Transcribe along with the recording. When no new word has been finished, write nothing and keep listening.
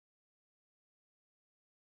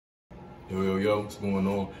Yo, what's going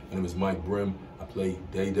on? My name is Mike Brim. I play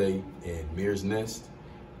Day Day in Mare's Nest.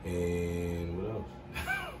 And what else?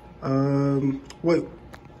 What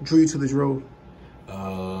drew you to this role? It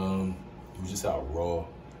was just how raw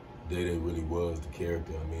Day Day really was, the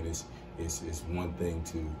character. I mean, it's one thing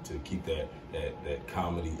to keep that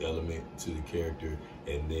comedy element to the character,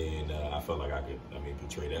 and then I felt like I could,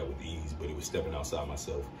 portray that with ease. But it was stepping outside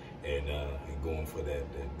myself and going for that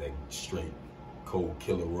straight cold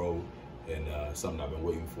killer role, and something I've been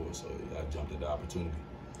waiting for. So I jumped at the opportunity.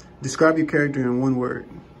 Describe your character in one word.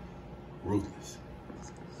 Ruthless.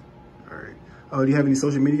 All right. Do you have any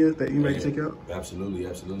social media that you can check out? Absolutely.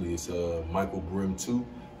 It's Michael Brim 2.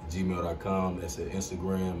 gmail.com. That's at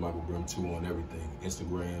Instagram, Michael Brim 2 on everything.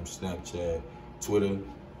 Instagram, Snapchat, Twitter.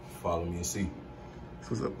 Follow me and see. So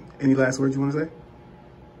what's up? Any last words you want to say?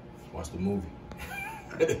 Watch the movie.